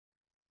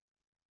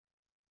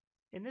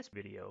In this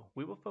video,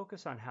 we will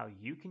focus on how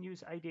you can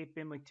use Ideate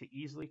BIMLink to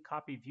easily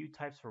copy view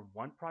types from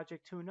one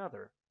project to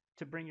another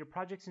to bring your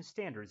projects and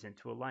standards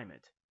into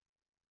alignment.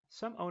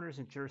 Some owners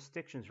and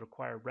jurisdictions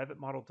require Revit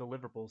model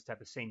deliverables to have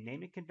the same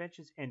naming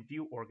conventions and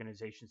view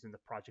organizations in the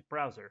project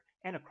browser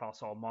and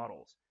across all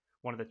models.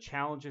 One of the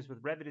challenges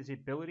with Revit is the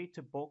ability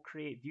to bulk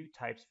create view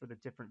types for the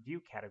different view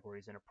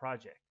categories in a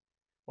project.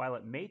 While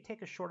it may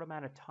take a short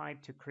amount of time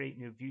to create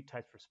new view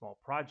types for small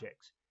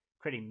projects,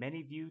 creating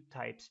many view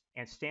types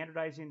and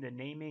standardizing the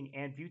naming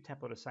and view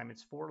template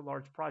assignments for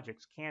large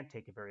projects can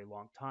take a very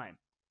long time.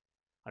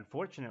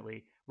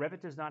 Unfortunately,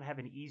 Revit does not have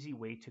an easy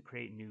way to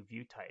create new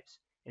view types.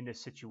 In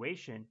this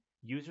situation,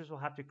 users will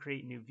have to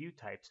create new view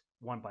types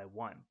one by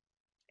one.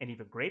 An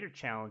even greater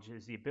challenge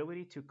is the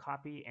ability to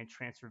copy and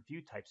transfer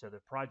view types to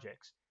other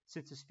projects,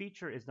 since this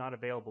feature is not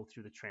available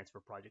through the transfer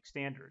project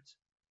standards.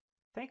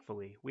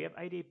 Thankfully, we have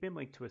Ideate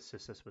BIMLink to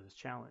assist us with this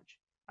challenge.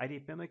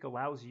 Ideate BIMLink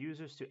allows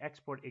users to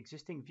export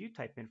existing view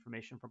type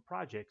information from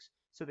projects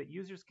so that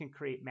users can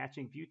create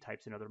matching view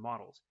types in other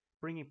models,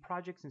 bringing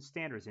projects and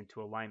standards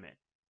into alignment.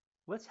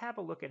 Let's have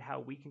a look at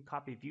how we can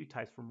copy view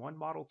types from one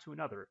model to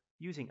another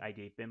using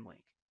Ideate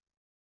BIMLink.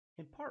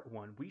 In part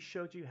 1, we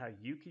showed you how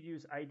you could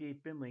use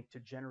Ideate BIMLink to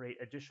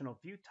generate additional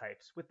view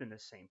types within the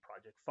same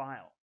project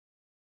file.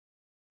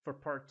 For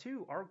part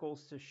 2, our goal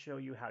is to show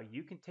you how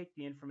you can take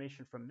the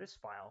information from this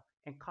file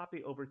and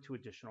copy over to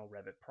additional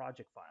Revit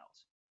project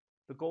files.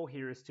 The goal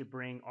here is to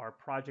bring our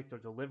project or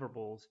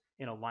deliverables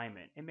in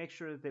alignment and make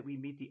sure that we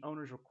meet the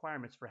owner's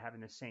requirements for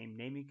having the same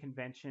naming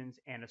conventions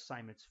and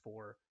assignments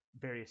for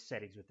various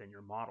settings within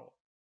your model.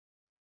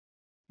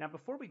 Now,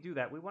 before we do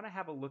that, we want to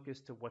have a look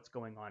as to what's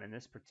going on in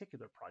this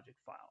particular project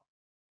file.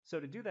 So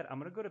to do that, I'm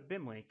going to go to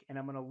BIMLink and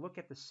I'm going to look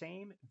at the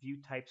same view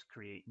types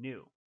create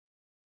new.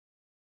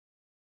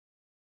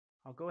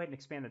 I'll go ahead and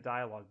expand the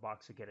dialog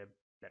box to get a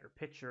better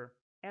picture,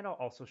 and I'll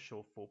also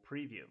show full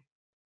preview.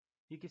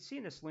 You can see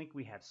in this link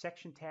we have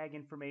section tag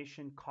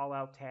information,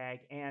 callout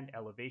tag, and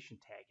elevation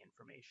tag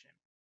information.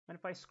 And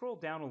if I scroll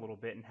down a little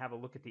bit and have a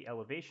look at the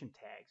elevation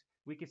tags,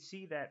 we can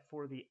see that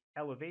for the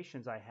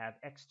elevations I have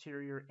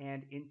exterior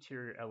and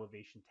interior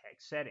elevation tag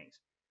settings.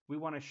 We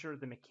want to ensure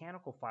the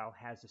mechanical file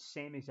has the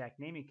same exact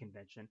naming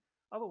convention.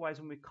 Otherwise,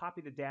 when we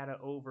copy the data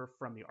over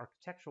from the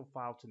architectural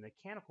file to the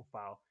mechanical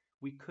file,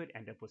 we could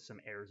end up with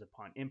some errors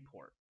upon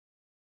import.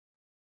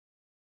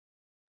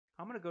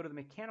 I'm going to go to the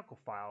mechanical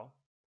file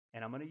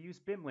and I'm going to use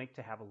BIMLink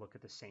to have a look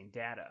at the same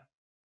data.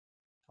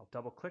 I'll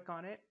double click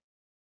on it,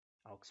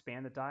 I'll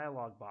expand the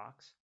dialog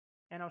box,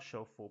 and I'll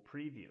show full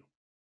preview.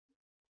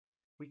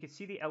 We can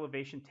see the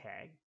elevation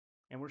tag,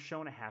 and we're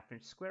showing a 1/2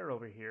 inch square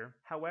over here.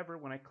 However,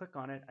 when I click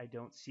on it, I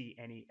don't see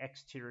any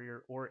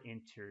exterior or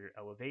interior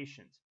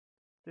elevations.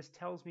 This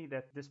tells me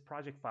that this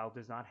project file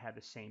does not have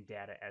the same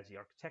data as the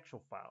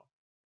architectural file.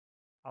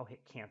 I'll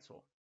hit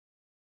cancel.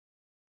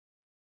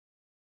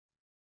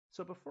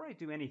 So before I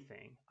do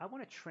anything, I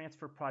want to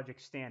transfer project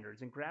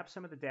standards and grab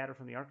some of the data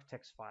from the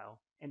architect's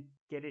file and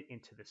get it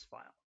into this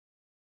file.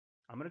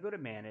 I'm going to go to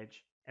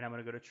manage and I'm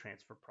going to go to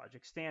transfer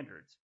project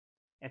standards.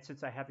 And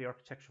since I have the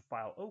architectural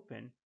file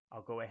open,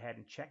 I'll go ahead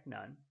and check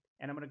none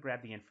and I'm going to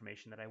grab the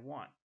information that I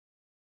want.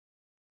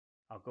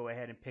 I'll go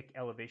ahead and pick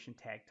elevation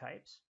tag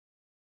types,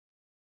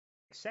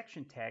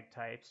 section tag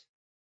types,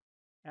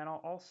 and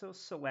I'll also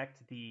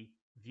select the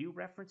view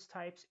reference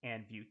types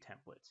and view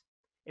templates.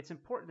 It's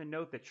important to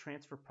note that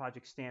transfer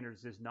project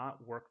standards does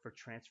not work for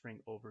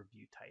transferring over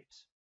view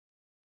types.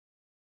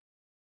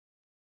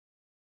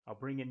 I'll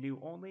bring in new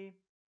only,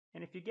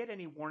 and if you get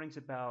any warnings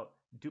about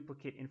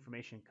duplicate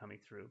information coming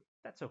through,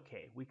 that's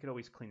okay. We could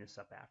always clean this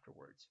up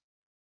afterwards.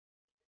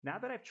 Now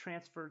that I've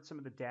transferred some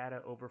of the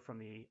data over from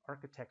the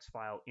architect's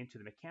file into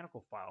the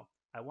mechanical file,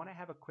 I want to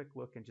have a quick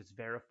look and just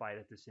verify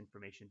that this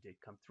information did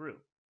come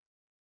through.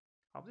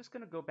 I'm just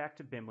going to go back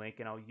to BIMLink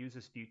and I'll use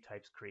this view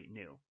types create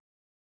new.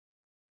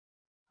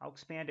 I'll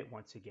expand it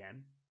once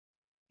again,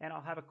 and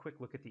I'll have a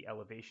quick look at the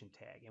elevation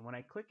tag. And when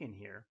I click in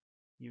here,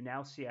 you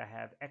now see I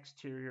have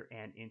exterior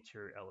and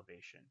interior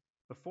elevation.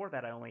 Before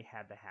that, I only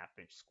had the 1/2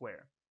 inch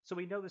square. So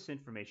we know this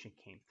information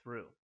came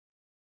through.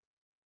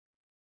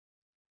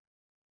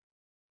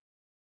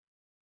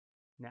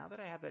 Now that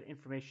I have that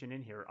information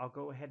in here, I'll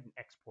go ahead and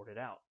export it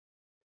out.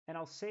 And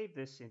I'll save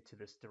this into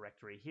this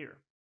directory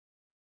here.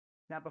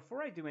 Now,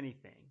 before I do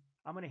anything,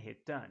 I'm going to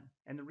hit done.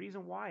 And the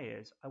reason why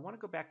is I want to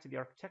go back to the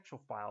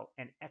architectural file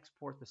and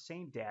export the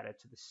same data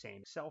to the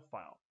same Excel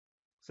file.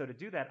 So to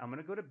do that, I'm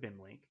going to go to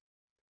BIMLink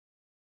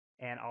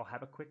and I'll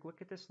have a quick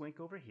look at this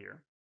link over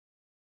here.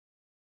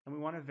 And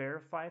we want to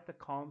verify if the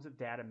columns of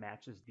data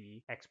matches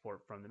the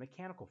export from the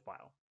mechanical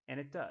file. And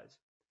it does.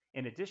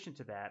 In addition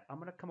to that, I'm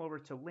going to come over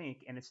to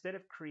link and instead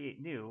of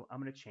create new,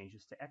 I'm going to change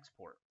this to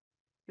export.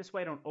 This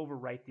way I don't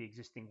overwrite the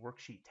existing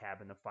worksheet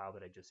tab in the file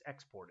that I just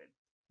exported.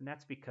 And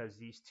that's because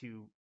these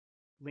two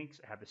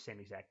links have the same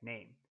exact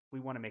name. We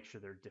want to make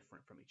sure they're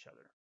different from each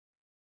other.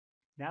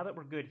 Now that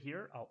we're good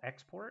here, I'll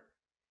export,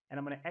 and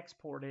I'm going to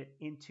export it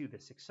into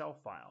this Excel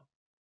file.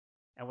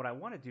 And what I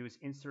want to do is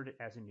insert it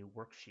as a new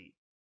worksheet.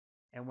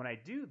 And when I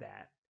do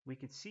that, we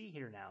can see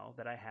here now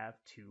that I have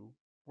two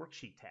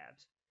worksheet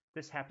tabs.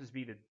 This happens to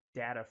be the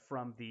data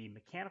from the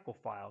mechanical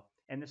file,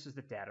 and this is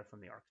the data from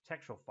the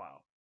architectural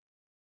file.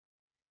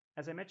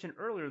 As I mentioned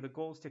earlier, the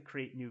goal is to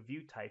create new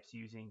view types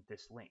using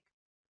this link.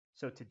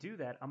 So to do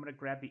that, I'm going to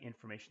grab the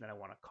information that I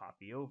want to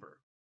copy over.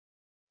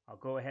 I'll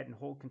go ahead and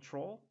hold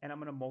Control, and I'm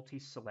going to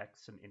multi-select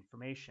some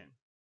information.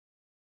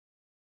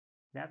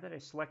 Now that I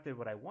selected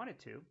what I wanted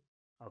to,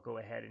 I'll go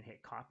ahead and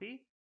hit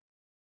Copy.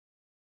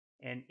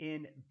 And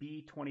in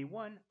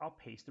B21, I'll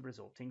paste the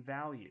resulting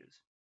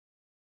values.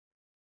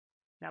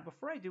 Now,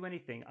 before I do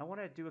anything, I want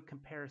to do a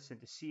comparison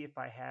to see if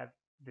I have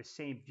the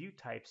same view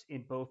types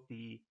in both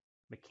the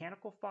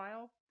mechanical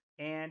file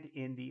and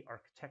in the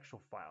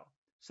architectural file.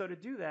 So to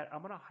do that,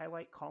 I'm going to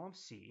highlight column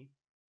C.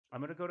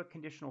 I'm going to go to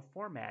conditional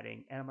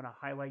formatting, and I'm going to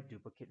highlight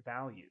duplicate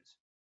values.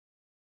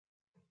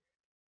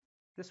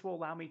 This will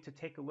allow me to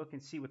take a look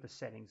and see what the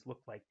settings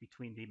look like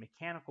between the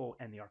mechanical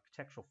and the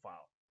architectural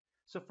file.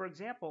 So for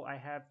example, I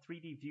have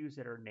 3D views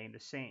that are named the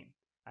same.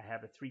 I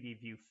have a 3D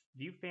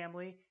view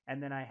family,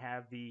 and then I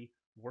have the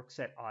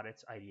Workset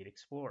Audits Ideate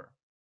Explorer.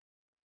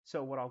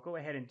 So what I'll go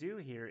ahead and do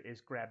here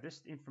is grab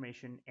this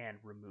information and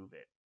remove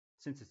it,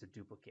 since it's a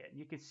duplicate. And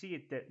you can see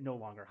it that no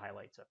longer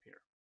highlights up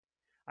here.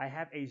 I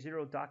have a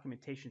zero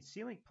documentation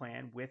ceiling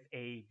plan with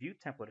a view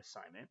template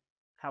assignment.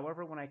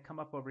 However, when I come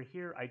up over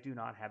here, I do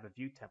not have a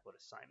view template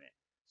assignment.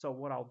 So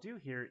what I'll do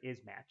here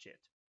is match it.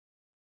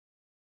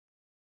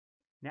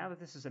 Now that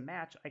this is a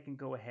match, I can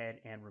go ahead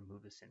and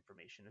remove this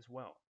information as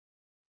well.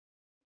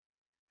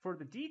 For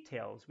the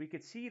details, we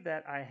could see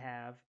that I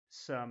have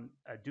some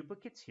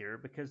duplicates here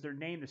because they're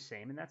named the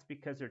same, and that's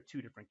because they're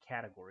two different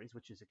categories,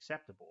 which is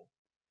acceptable.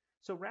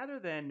 So rather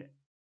than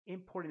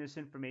importing this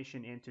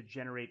information in to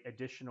generate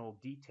additional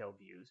detail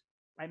views,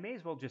 I may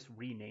as well just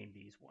rename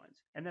these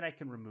ones, and then I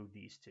can remove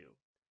these two.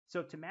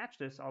 So to match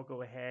this, I'll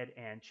go ahead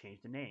and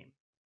change the name.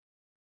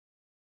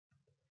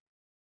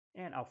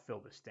 And I'll fill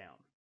this down.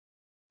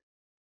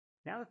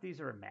 Now that these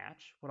are a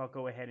match, what I'll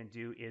go ahead and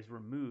do is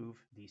remove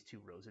these two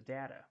rows of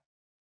data.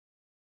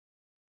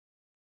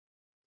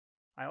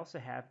 I also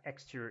have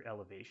exterior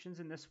elevations,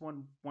 and this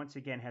one once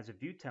again has a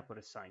view template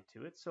assigned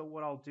to it. So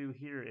what I'll do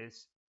here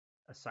is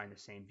assign the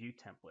same view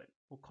template.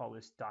 We'll call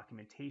this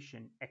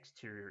Documentation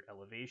Exterior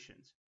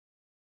Elevations.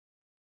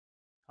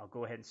 I'll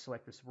go ahead and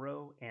select this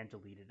row and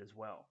delete it as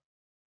well.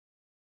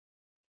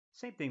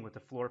 Same thing with the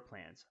floor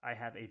plans. I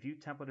have a view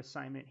template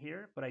assignment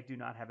here, but I do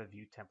not have a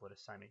view template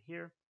assignment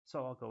here,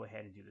 so I'll go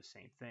ahead and do the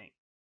same thing.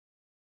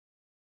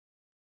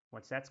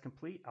 Once that's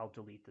complete, I'll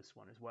delete this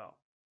one as well.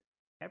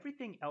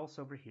 Everything else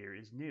over here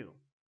is new.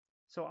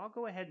 So I'll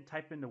go ahead and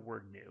type in the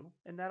word new,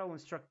 and that'll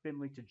instruct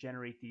BIMLink to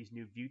generate these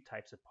new view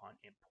types upon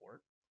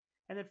import.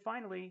 And then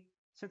finally,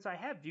 since I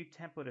have view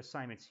template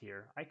assignments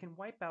here, I can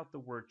wipe out the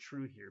word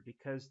true here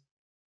because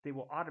they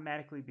will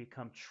automatically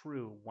become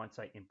true once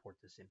I import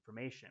this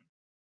information.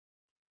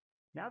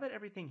 Now that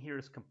everything here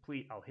is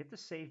complete, I'll hit the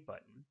Save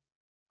button,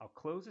 I'll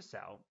close this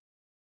out,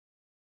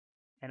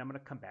 and I'm going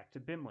to come back to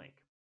BIMLink.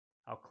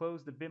 I'll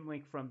close the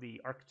BIMLink from the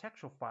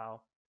architectural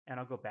file, and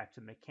I'll go back to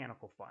the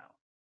mechanical file.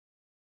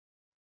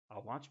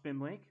 I'll launch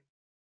BIMLink,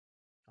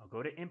 I'll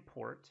go to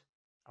Import,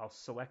 I'll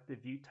select the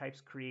View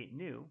Types Create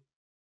New,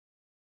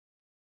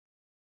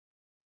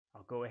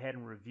 I'll go ahead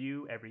and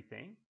review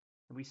everything,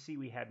 and we see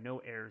we have no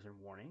errors or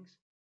warnings.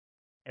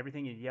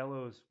 Everything in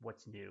yellow is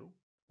what's new,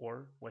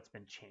 or what's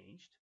been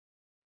changed.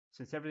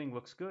 Since everything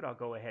looks good, I'll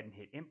go ahead and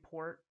hit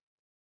Import.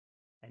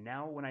 And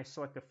now when I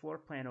select the floor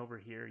plan over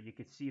here, you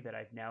can see that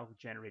I've now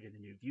generated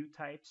the new view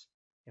types.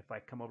 If I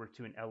come over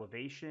to an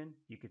elevation,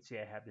 you can see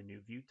I have the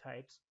new view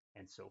types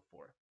and so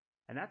forth.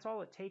 And that's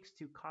all it takes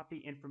to copy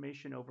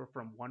information over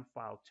from one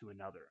file to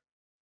another.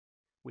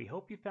 We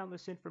hope you found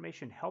this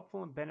information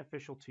helpful and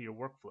beneficial to your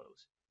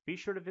workflows. Be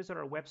sure to visit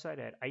our website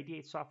at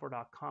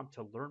ideatesoftware.com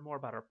to learn more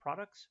about our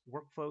products,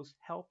 workflows,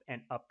 help,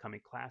 and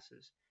upcoming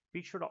classes.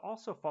 Be sure to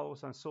also follow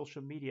us on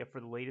social media for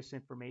the latest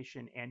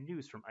information and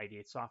news from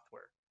Ideate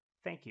Software.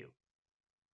 Thank you.